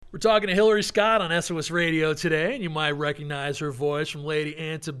We're talking to Hillary Scott on SOS Radio today, and you might recognize her voice from Lady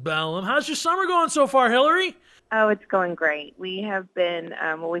Antebellum. How's your summer going so far, Hillary? Oh, it's going great. We have been,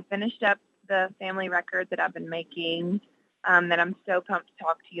 we finished up the family record that I've been making that I'm so pumped to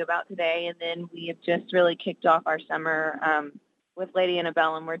talk to you about today. And then we have just really kicked off our summer with Lady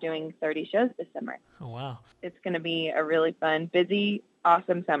Antebellum. We're doing 30 shows this summer. Oh, wow. It's going to be a really fun, busy,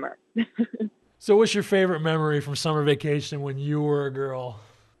 awesome summer. So, what's your favorite memory from summer vacation when you were a girl?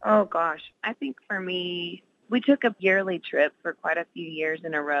 Oh, gosh. I think for me, we took a yearly trip for quite a few years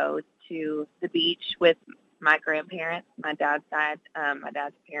in a row to the beach with my grandparents, my dad's side, my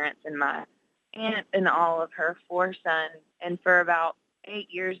dad's parents, and my aunt and all of her four sons. And for about 8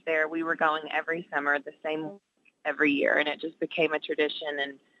 years there, we were going every summer, the same week every year, and it just became a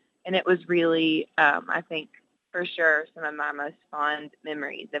tradition. And it was really, I think, for sure, some of my most fond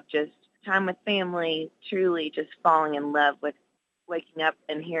memories of just time with family, truly just falling in love with waking up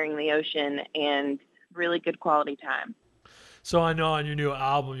and hearing the ocean and really good quality time. So, I know on your new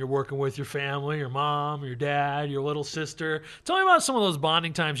album, you're working with your family, your mom, your dad, your little sister. Tell me about some of those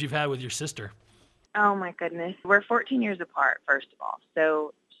bonding times you've had with your sister. Oh my goodness. We're 14 years apart, first of all.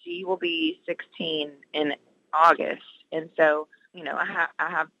 So she will be 16 in August. And so, I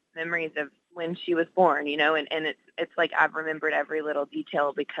have memories of when she was born, and it's like I've remembered every little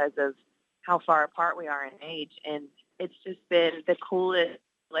detail because of how far apart we are in age. And it's just been the coolest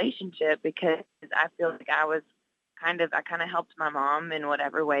relationship because I feel like I kind of helped my mom in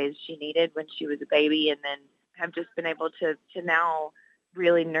whatever ways she needed when she was a baby, and then have just been able to now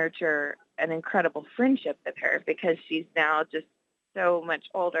really nurture an incredible friendship with her because she's now just so much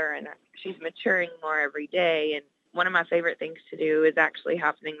older and she's maturing more every day. And one of my favorite things to do is actually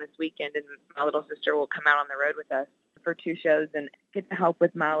happening this weekend, and my little sister will come out on the road with us for two shows and get to help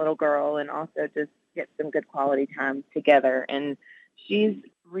with my little girl and also just get some good quality time together. And she's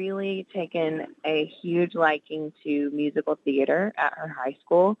really taken a huge liking to musical theater at her high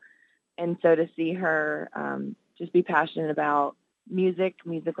school. And so to see her just be passionate about music,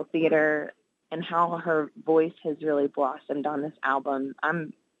 musical theater, and how her voice has really blossomed on this album,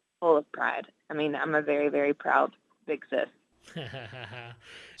 I'm full of pride. I mean, I'm a very, very proud big sis.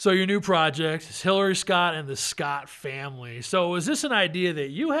 So, your new project is Hillary Scott and the Scott family. So, was this an idea that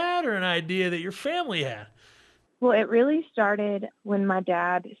you had or an idea that your family had? Well, it really started when my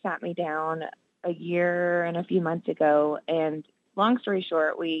dad sat me down a year and a few months ago. And long story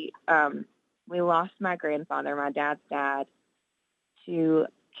short, we lost my grandfather, my dad's dad, to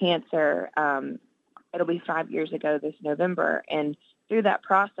cancer. It'll be 5 years ago this November. And through that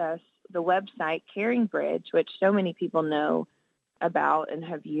process, the website Caring Bridge, which so many people know about and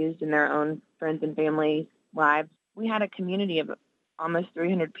have used in their own friends and family lives, we had a community of almost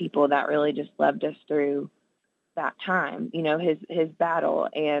 300 people that really just loved us through that time, his battle.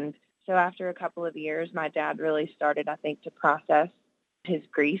 And so after a couple of years, my dad really started, I think, to process his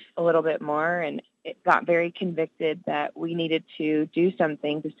grief a little bit more, and it got very convicted that we needed to do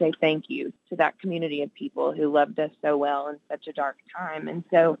something to say thank you to that community of people who loved us so well in such a dark time. And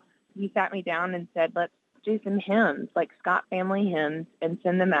so he sat me down and said, let's do some hymns, like Scott family hymns, and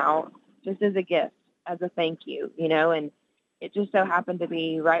send them out just as a gift, as a thank you, and it just so happened to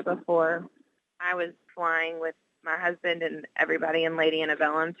be right before I was flying with my husband and everybody in Lady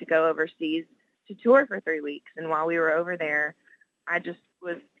Antebellum to go overseas to tour for 3 weeks. And while we were over there, I just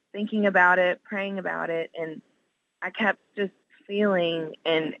was thinking about it, praying about it, and I kept just feeling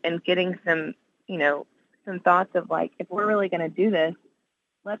and getting some thoughts of like, if we're really going to do this,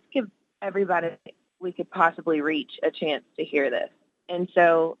 let's give everybody we could possibly reach a chance to hear this. And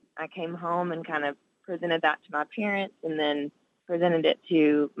so I came home and kind of presented that to my parents and then presented it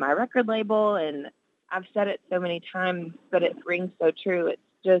to my record label. And I've said it so many times, but it rings so true. It's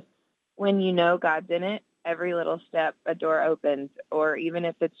just when you know God's in it, every little step, a door opens, or even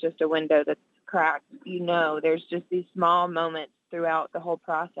if it's just a window that's cracked, there's just these small moments throughout the whole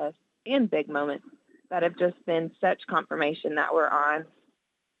process and big moments that have just been such confirmation that we're on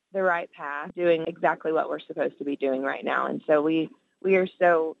the right path, doing exactly what we're supposed to be doing right now. And so we are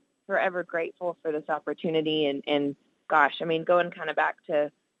so forever grateful for this opportunity. And gosh, I mean, going kind of back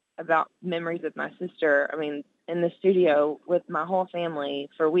to about memories with my sister, I mean, in the studio with my whole family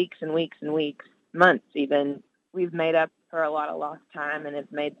for weeks and weeks and weeks, months even, we've made up for a lot of lost time and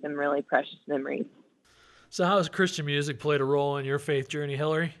have made some really precious memories. So, how has Christian music played a role in your faith journey,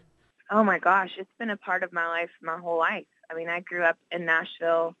 Hillary? Oh my gosh, it's been a part of my life my whole life. I mean, I grew up in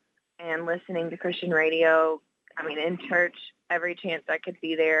Nashville and listening to Christian radio. I mean, in church, every chance I could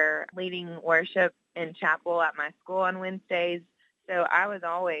be there, leading worship in chapel at my school on Wednesdays. So I was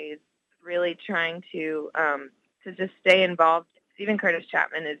always really trying to just stay involved Stephen Curtis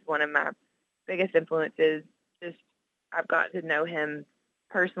Chapman is one of my biggest influences. Just I've got to know him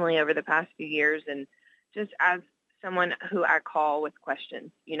personally over the past few years, and just as someone who I call with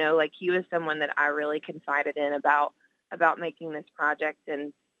questions, like he was someone that I really confided in about making this project,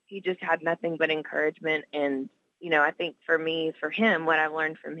 and he just had nothing but encouragement. And I think for him, what I've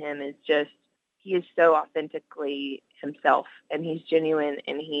learned from him is just he is so authentically himself, and he's genuine,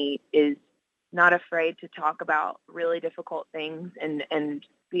 and he is not afraid to talk about really difficult things and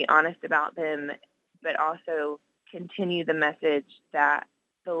be honest about them, but also continue the message that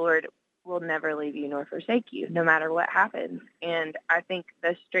the Lord will never leave you nor forsake you, no matter what happens. And I think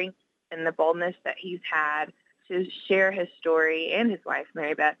the strength and the boldness that he's had to share his story, and his wife,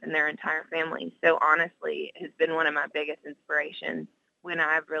 Mary Beth, and their entire family so honestly has been one of my biggest inspirations when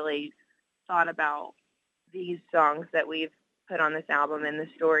I've really thought about these songs that we've put on this album and the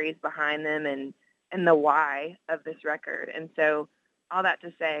stories behind them and the why of this record. And so all that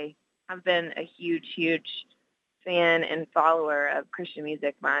to say, I've been a huge, huge fan and follower of Christian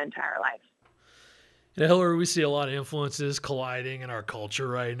music my entire life. Hillary, we see a lot of influences colliding in our culture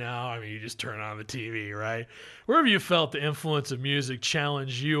right now. I mean, you just turn on the TV, right? Where have you felt the influence of music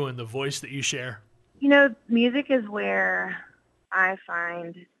challenge you and the voice that you share? Music is where I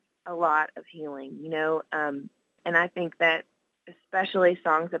find a lot of healing, and I think that especially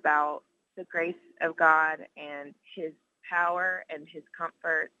songs about the grace of God and his power and his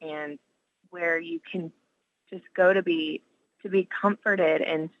comfort, and where you can just go to be comforted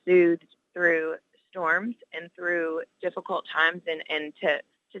and soothed through storms and through difficult times, and to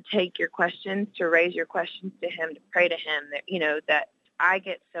take your questions, to raise your questions to him, to pray to him, that I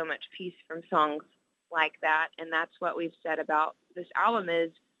get so much peace from songs like that. And that's what we've said about this album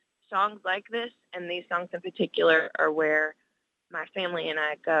is songs like this, and these songs in particular are where my family and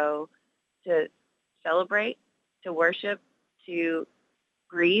I go to celebrate, to worship, to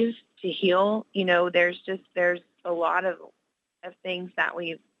grieve, to heal. There's a lot of things that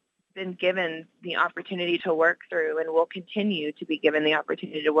we've been given the opportunity to work through, and will continue to be given the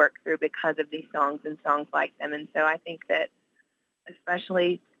opportunity to work through because of these songs and songs like them. And so I think that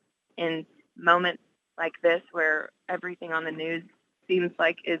especially in moments like this where everything on the news seems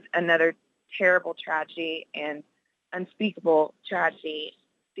like is another terrible tragedy and unspeakable tragedy,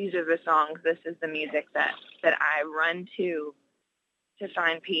 these are the songs, this is the music that I run to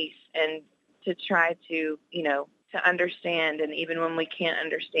find peace and to try to, to understand. And even when we can't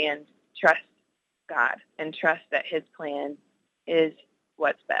understand, trust God and trust that his plan is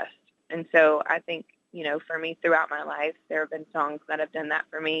what's best. And so I think, for me throughout my life, there have been songs that have done that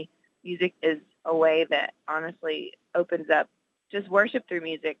for me. Music is a way that honestly opens up. Just worship through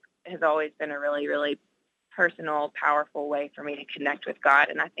music has always been a really, really personal, powerful way for me to connect with God.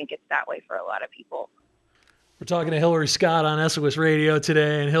 And I think it's that way for a lot of people. We're talking to Hillary Scott on SOS Radio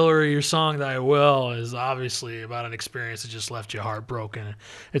today, and Hillary, your song "Thy Will" is obviously about an experience that just left you heartbroken.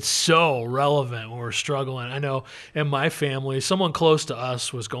 It's so relevant when we're struggling. I know in my family, someone close to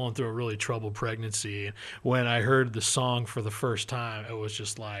us was going through a really troubled pregnancy. When I heard the song for the first time, it was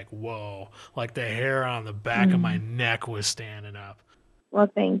just like, whoa, like the hair on the back of my neck was standing up.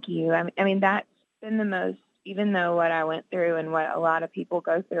 Well, thank you. I mean, that's been the most, even though what I went through and what a lot of people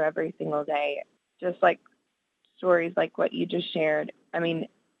go through every single day, just like stories like what you just shared. I mean,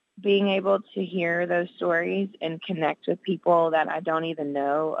 being able to hear those stories and connect with people that I don't even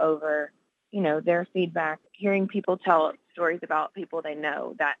know over, their feedback, hearing people tell stories about people they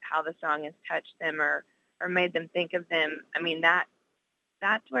know, that how the song has touched them or made them think of them. I mean,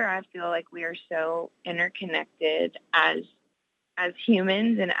 that's where I feel like we are so interconnected as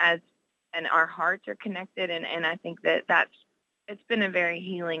humans, and our hearts are connected. And I think it's been a very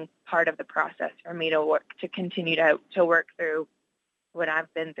healing part of the process for me to continue to work through what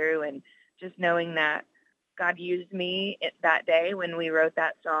I've been through, and just knowing that God used me that day when we wrote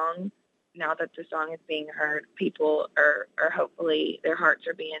that song. Now that the song is being heard, people are hopefully their hearts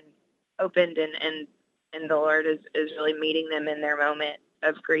are being opened, and the Lord is really meeting them in their moment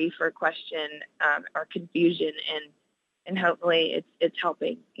of grief or question or confusion, and hopefully it's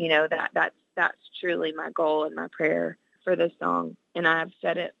helping. That's truly my goal and my prayer for this song. And I've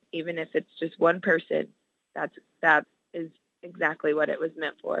said it, even if it's just one person, that is exactly what it was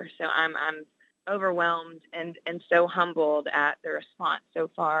meant for. So I'm overwhelmed and so humbled at the response so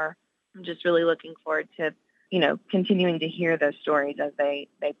far. I'm just really looking forward to, continuing to hear those stories as they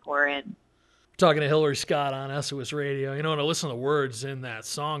pour in. Talking to Hillary Scott on SOS Radio. When I listen to the words in that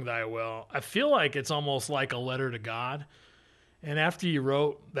song, "Thy Will," I feel like it's almost like a letter to God. And after you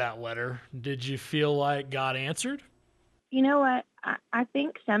wrote that letter, did you feel like God answered? You know what? I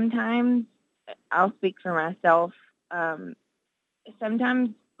think sometimes, I'll speak for myself. sometimes,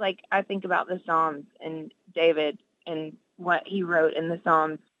 like, I think about the Psalms and David and what he wrote in the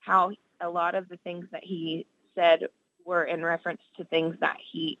Psalms, how a lot of the things that he said were in reference to things that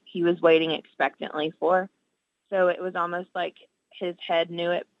he was waiting expectantly for. So it was almost like his head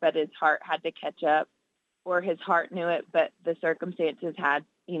knew it, but his heart had to catch up, or his heart knew it, but the circumstances had,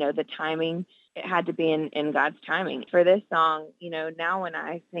 the timing. It had to be in God's timing. For this song, now when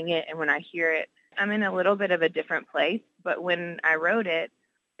I sing it and when I hear it, I'm in a little bit of a different place. But when I wrote it,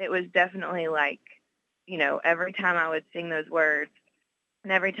 it was definitely like, every time I would sing those words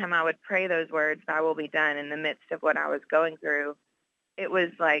and every time I would pray those words, "Thy will be done," in the midst of what I was going through, it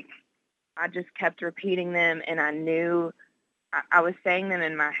was like I just kept repeating them, and I knew I was saying them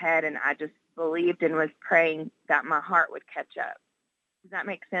in my head, and I just believed and was praying that my heart would catch up. Does that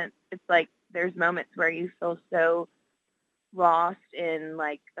make sense? It's like there's moments where you feel so lost in,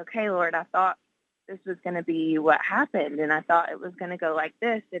 like, okay, Lord, I thought this was going to be what happened, and I thought it was going to go like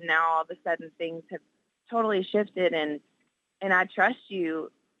this, and now all of a sudden things have totally shifted, and I trust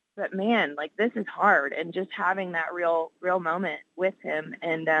you, but man, like, this is hard. And just having that real moment with him,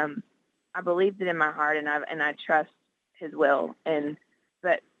 and I believed it in my heart, and I trust his will.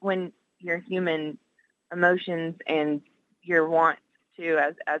 But when you're human, emotions and your want to,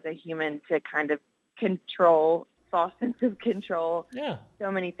 as a human, to kind of control, false sense of control, Yeah.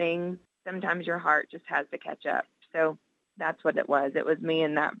 so many things, sometimes your heart just has to catch up. So that's what it was. It was me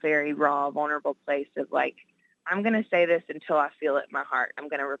in that very raw, vulnerable place of, like, I'm going to say this until I feel it in my heart. I'm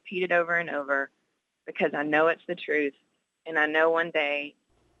going to repeat it over and over because I know it's the truth. And I know one day,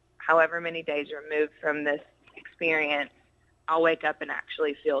 however many days removed from this experience, I'll wake up and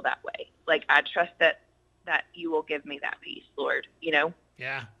actually feel that way. Like, I trust that you will give me that peace, Lord,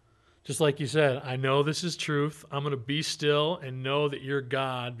 Yeah. Just like you said, I know this is truth. I'm going to be still and know that you're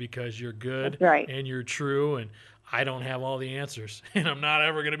God because you're good That's right. and you're true. And I don't have all the answers. And I'm not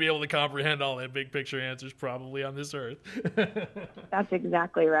ever going to be able to comprehend all that big picture answers probably on this earth. That's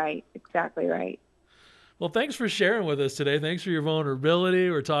exactly right. Exactly right. Well, thanks for sharing with us today. Thanks for your vulnerability.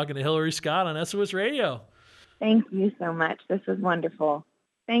 We're talking to Hillary Scott on SOS Radio. Thank you so much. This was wonderful.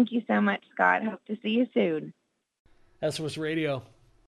 Thank you so much, Scott. Hope to see you soon. SOS Radio.